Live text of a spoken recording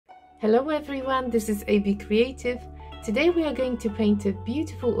Hello everyone, this is AB Creative. Today we are going to paint a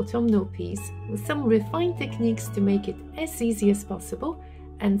beautiful autumnal piece with some refined techniques to make it as easy as possible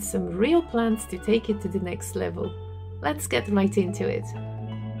and some real plans to take it to the next level. Let's get right into it.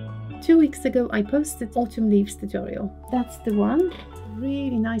 2 weeks ago I posted autumn leaves tutorial. That's the one,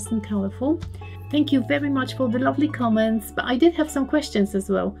 really nice and colorful. Thank you very much for the lovely comments, but I did have some questions as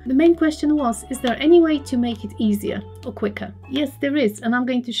well. The main question was, is there any way to make it easier or quicker? Yes, there is, and I'm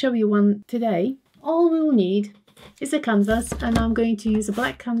going to show you one today. All we'll need is a canvas, and I'm going to use a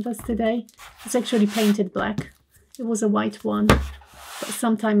black canvas today. It's actually painted black. It was a white one, but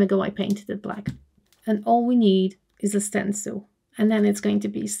some time ago I painted it black. And all we need is a stencil, and then it's going to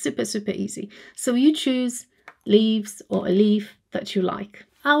be super easy. So you choose leaves or a leaf that you like.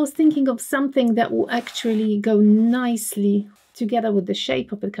 I was thinking of something that will actually go nicely together with the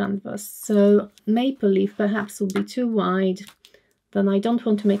shape of the canvas. So maple leaf perhaps will be too wide. Then I don't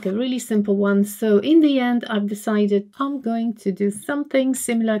want to make a really simple one. So in the end, I've decided I'm going to do something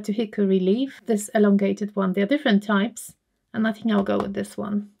similar to hickory leaf, this elongated one. There are different types, and I think I'll go with this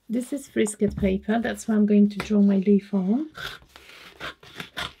one. This is frisket paper. That's where I'm going to draw my leaf on.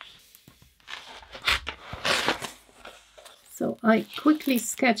 So I quickly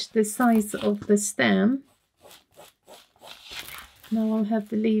sketched the size of the stem. Now I'll have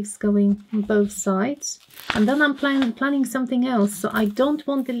the leaves going on both sides. And then I'm planning something else. So I don't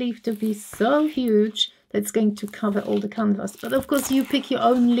want the leaf to be so huge that it's going to cover all the canvas. But of course you pick your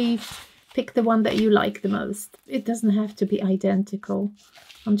own leaf, pick the one that you like the most. It doesn't have to be identical.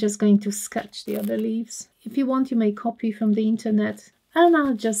 I'm just going to sketch the other leaves. If you want, you may copy from the internet. And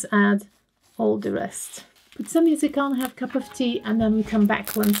I'll just add all the rest. Put some music on, have a cup of tea, and then we come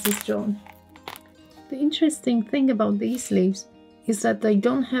back once it's drawn. The interesting thing about these leaves is that they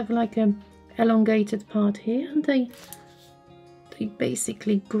don't have like an elongated part here. They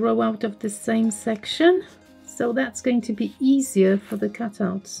basically grow out of the same section. So that's going to be easier for the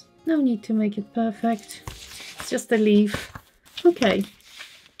cutouts. No need to make it perfect. It's just a leaf. Okay,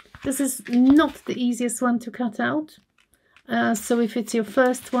 this is not the easiest one to cut out. So if it's your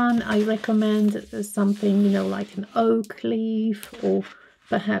first one, I recommend something, you know, like an oak leaf or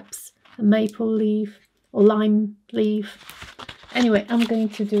perhaps a maple leaf or lime leaf. Anyway, I'm going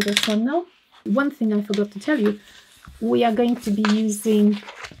to do this one now. One thing I forgot to tell you, we are going to be using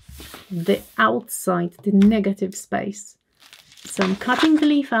the outside, the negative space. So I'm cutting the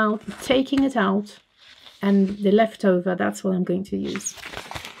leaf out, taking it out, and the leftover, that's what I'm going to use.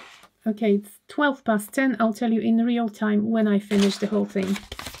 Okay, it's 10:12. I'll tell you in real time when I finish the whole thing.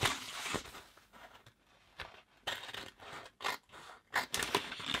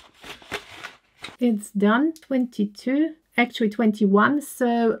 It's done, 22, actually 21,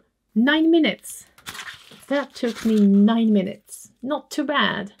 so 9 minutes. That took me 9 minutes. Not too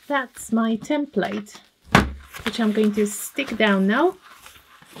bad. That's my template, which I'm going to stick down now.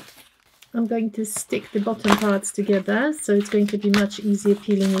 I'm going to stick the bottom parts together, so it's going to be much easier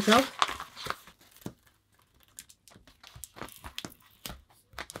peeling it off.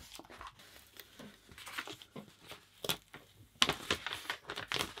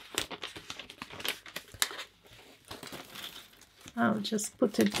 I'll just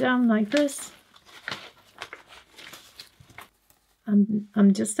put it down like this.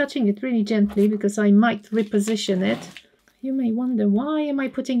 I'm just touching it really gently because I might reposition it. You may wonder, why am I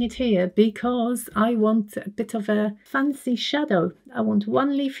putting it here? Because I want a bit of a fancy shadow. I want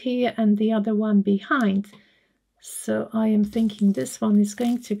one leaf here and the other one behind. So I am thinking this one is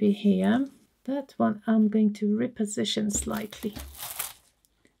going to be here. That one I'm going to reposition slightly.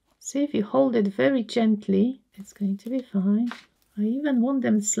 See, if you hold it very gently, it's going to be fine. I even want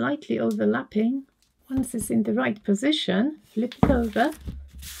them slightly overlapping. Once it's in the right position, flip it over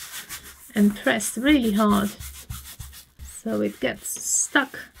and press really hard, so it gets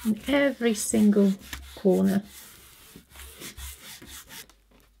stuck in every single corner.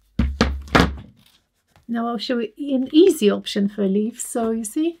 Now I'll show you an easy option for a leaf. So you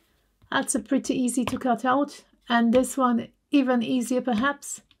see, that's a pretty easy to cut out, and this one even easier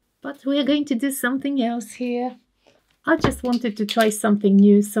perhaps. But we're going to do something else here. I just wanted to try something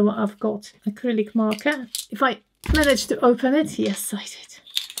new, so I've got acrylic marker. If I manage to open it, yes I did.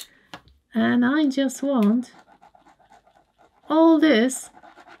 And I just want all this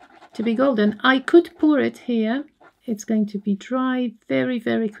to be golden. I could pour it here. It's going to be dry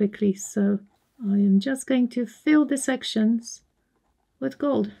very quickly, so I am just going to fill the sections with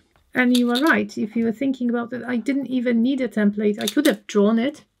gold. And you were right, if you were thinking about it, I didn't even need a template. I could have drawn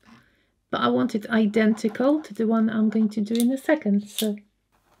it, but I want it identical to the one I'm going to do in a second. So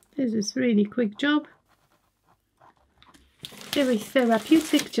this is really quick job. Very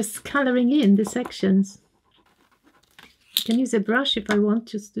therapeutic, just colouring in the sections. I can use a brush if I want,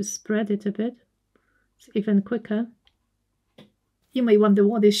 just to spread it a bit. It's even quicker. You may wonder,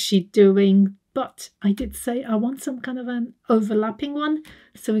 what is she doing? But I did say I want some kind of an overlapping one.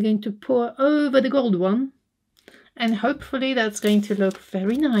 So we're going to pour over the gold one. And hopefully that's going to look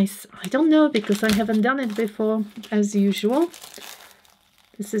very nice. I don't know, because I haven't done it before, as usual.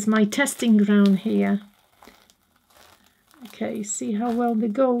 This is my testing ground here. Okay, see how well the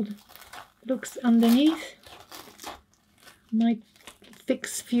gold looks underneath. Might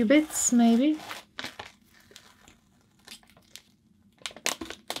fix a few bits, maybe.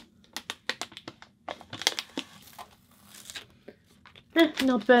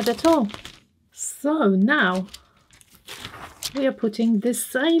 Not bad at all. So now we are putting the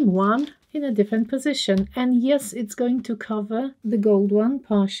same one in a different position. And yes, it's going to cover the gold one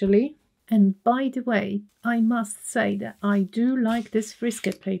partially. And by the way, I must say that I do like this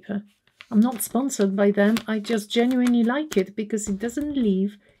frisket paper. I'm not sponsored by them, I just genuinely like it because it doesn't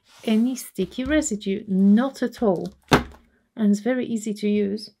leave any sticky residue, not at all. And it's very easy to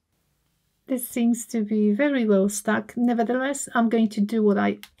use. This seems to be very well stuck. Nevertheless, I'm going to do what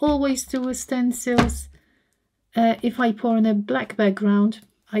I always do with stencils. If I pour on a black background,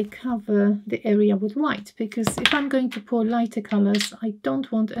 I cover the area with white, because if I'm going to pour lighter colors, I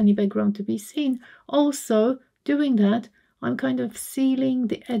don't want any background to be seen. Also, doing that, I'm kind of sealing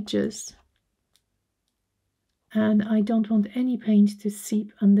the edges. And I don't want any paint to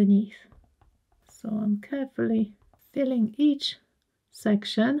seep underneath. So I'm carefully filling each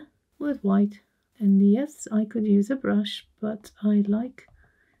section with white. And yes, I could use a brush, but I like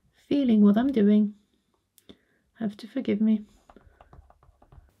feeling what I'm doing. Have to forgive me.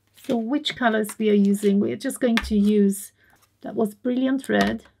 So which colors we are using? We're just going to use, that was Brilliant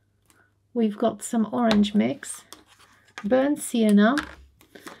Red. We've got some orange mix, Burnt Sienna.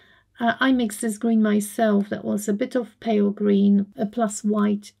 I mixed this green myself. That was a bit of pale green, plus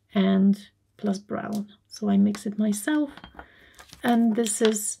white and plus brown. So I mix it myself. And this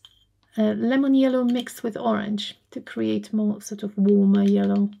is lemon yellow mixed with orange to create more sort of warmer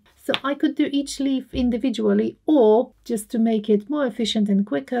yellow. So I could do each leaf individually, or just to make it more efficient and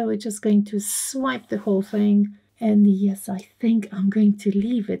quicker, we're just going to swipe the whole thing. And yes, I think I'm going to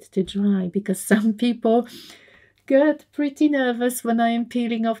leave it to dry, because some people get pretty nervous when I am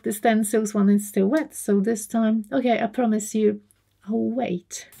peeling off the stencils when it's still wet. So this time, okay, I promise you, I'll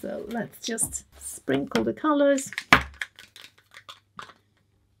wait. So let's just sprinkle the colors.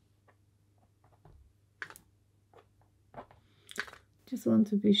 Just want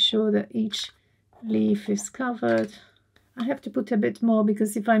to be sure that each leaf is covered. I have to put a bit more,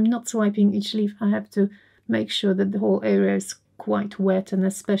 because if I'm not swiping each leaf, I have to make sure that the whole area is quite wet, and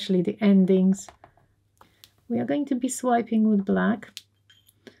especially the endings. We are going to be swiping with black,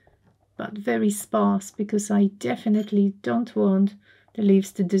 but very sparse, because I definitely don't want the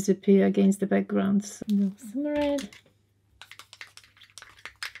leaves to disappear against the background. So some red,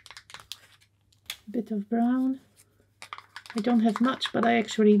 a bit of brown. I don't have much, but I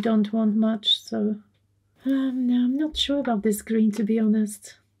actually don't want much, so no, I'm not sure about this green, to be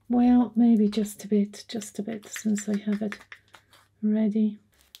honest. Well, maybe just a bit, since I have it ready.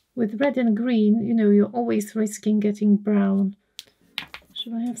 With red and green, you know, you're always risking getting brown.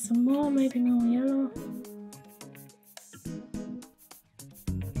 Should I have some more? Maybe more yellow?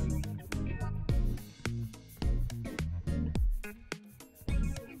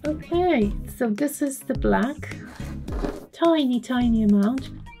 Okay, so this is the black. Tiny amount,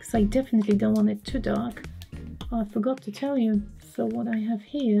 because I definitely don't want it too dark. Oh, I forgot to tell you. So what I have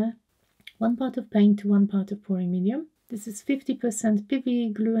here, 1 part of paint to 1 part of pouring medium. This is 50%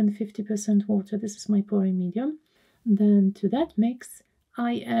 PVA glue and 50% water. This is my pouring medium. Then to that mix,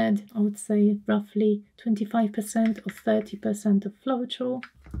 I add, I would say, roughly 25% or 30% of Floetrol.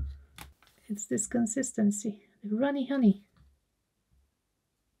 It's this consistency, the runny honey.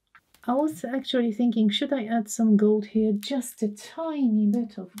 I was actually thinking, should I add some gold here? Just a tiny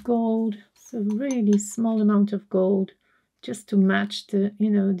bit of gold. So really small amount of gold, just to match the, you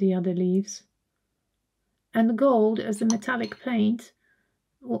know, the other leaves. And gold as a metallic paint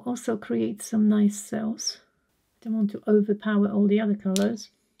will also create some nice cells. Don't want to overpower all the other colors.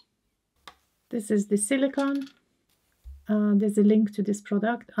 This is the silicone. There's a link to this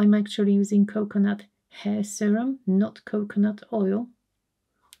product. I'm actually using coconut hair serum, not coconut oil.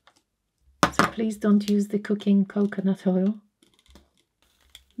 So please don't use the cooking coconut oil.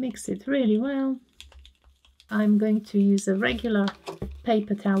 Mix it really well. I'm going to use a regular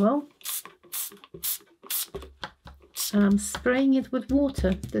paper towel. And I'm spraying it with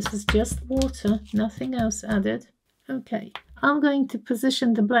water. This is just water, nothing else added. Okay, I'm going to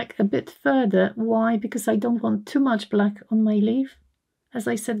position the black a bit further. Why? Because I don't want too much black on my leaf. As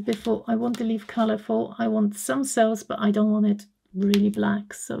I said before, I want the leaf colorful. I want some cells, but I don't want it really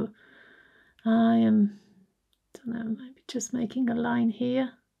black. So I am, don't know, maybe just making a line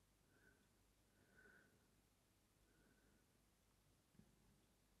here.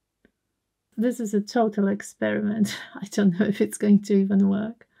 This is a total experiment. I don't know if it's going to even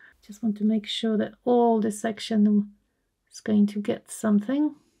work. Just want to make sure that all the section is going to get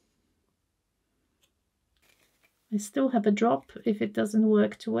something. I still have a drop if it doesn't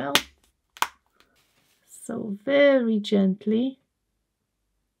work too well. So very gently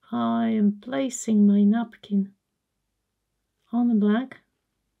I am placing my napkin on the black.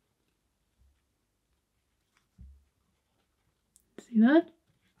 See that?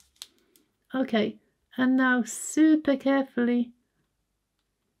 Okay, and now super carefully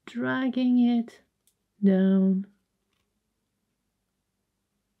dragging it down.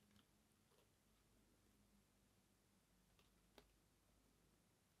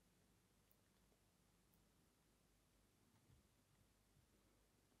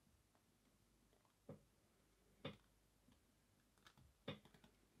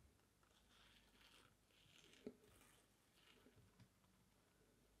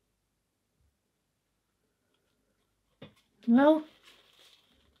 Well,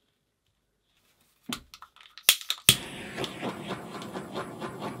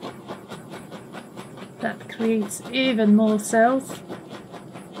 that creates even more cells.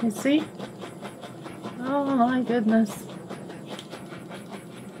 You see? Oh my goodness.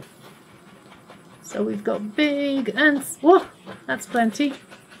 So we've got big ants. Whoa, that's plenty.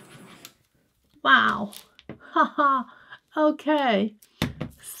 Wow. Haha. Okay.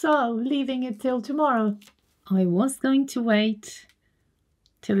 So leaving it till tomorrow. I was going to wait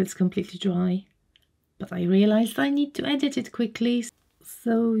till it's completely dry, but I realized I need to edit it quickly.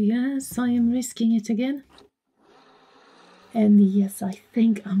 So yes, I am risking it again. And yes, I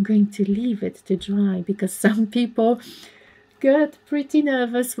think I'm going to leave it to dry because some people get pretty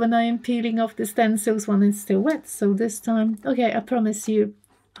nervous when I am peeling off the stencils when it's still wet. So this time, okay, I promise you,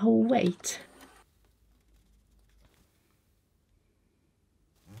 I'll wait.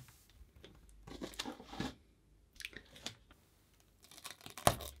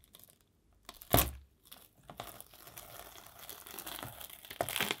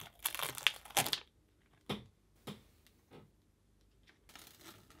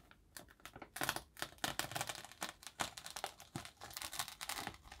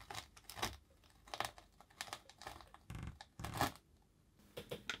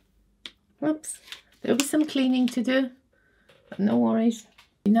 Whoops, there'll be some cleaning to do, but no worries.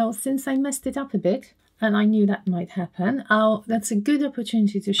 You know, since I messed it up a bit, and I knew that might happen, that's a good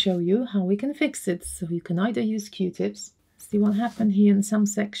opportunity to show you how we can fix it. So you can either use Q-tips. See what happened here in some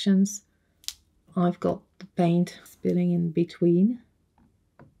sections. I've got the paint spilling in between.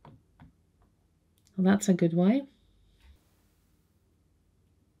 Well, that's a good way.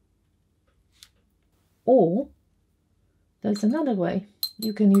 Or there's another way.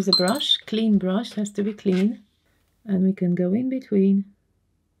 You can use a brush, clean brush, has to be clean, and we can go in between.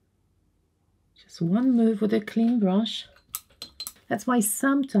 Just one move with a clean brush. That's why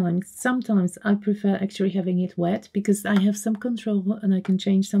sometimes I prefer actually having it wet, because I have some control and I can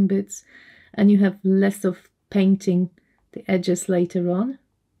change some bits, and you have less of painting the edges later on.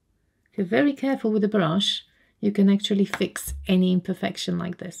 If you're very careful with the brush, you can actually fix any imperfection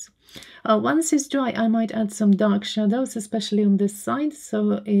like this. Once it's dry, I might add some dark shadows, especially on this side,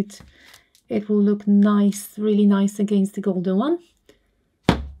 so it will look nice, really nice against the golden one.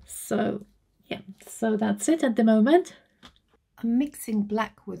 So yeah, so that's it at the moment. I'm mixing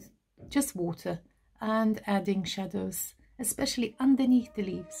black with just water and adding shadows, especially underneath the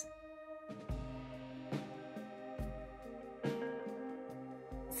leaves.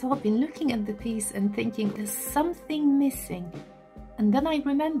 So I've been looking at the piece and thinking there's something missing. And then I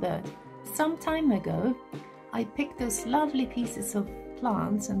remembered, some time ago, I picked those lovely pieces of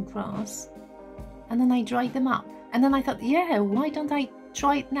plants and grass, and then I dried them up. And then I thought, yeah, why don't I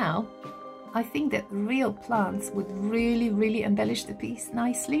try it now? I think that real plants would really embellish the piece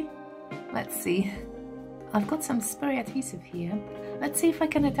nicely. Let's see. I've got some spray adhesive here. Let's see if I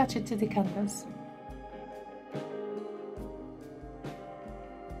can attach it to the canvas.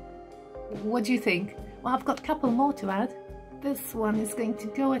 What do you think? Well, I've got a couple more to add. This one is going to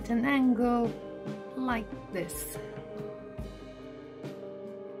go at an angle like this.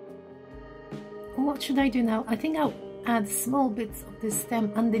 What should I do now? I think I'll add small bits of the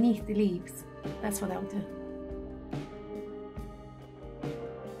stem underneath the leaves. That's what I'll do.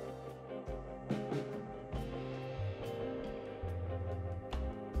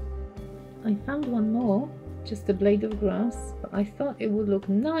 I found one more, just a blade of grass, but I thought it would look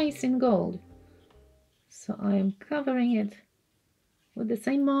nice in gold. So I am covering it with the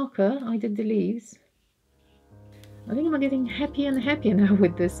same marker I did the leaves. I think I'm getting happier and happier now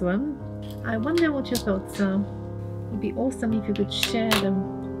with this one. I wonder what your thoughts are. It would be awesome if you could share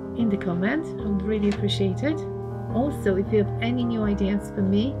them in the comments. I would really appreciate it. Also, if you have any new ideas for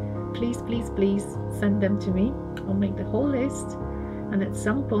me, please send them to me. I'll make the whole list, and at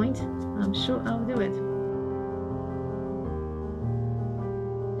some point I'm sure I'll do it.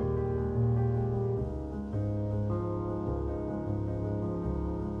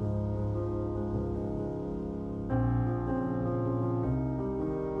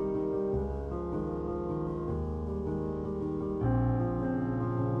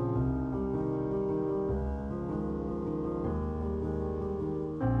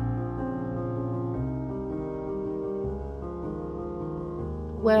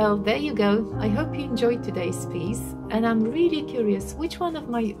 Well, there you go. I hope you enjoyed today's piece, and I'm really curious which one of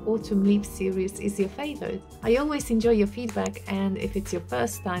my autumn leaf series is your favorite. I always enjoy your feedback, and if it's your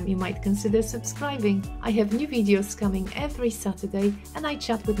first time, you might consider subscribing. I have new videos coming every Saturday, and I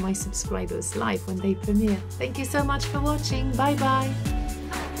chat with my subscribers live when they premiere. Thank you so much for watching. Bye bye.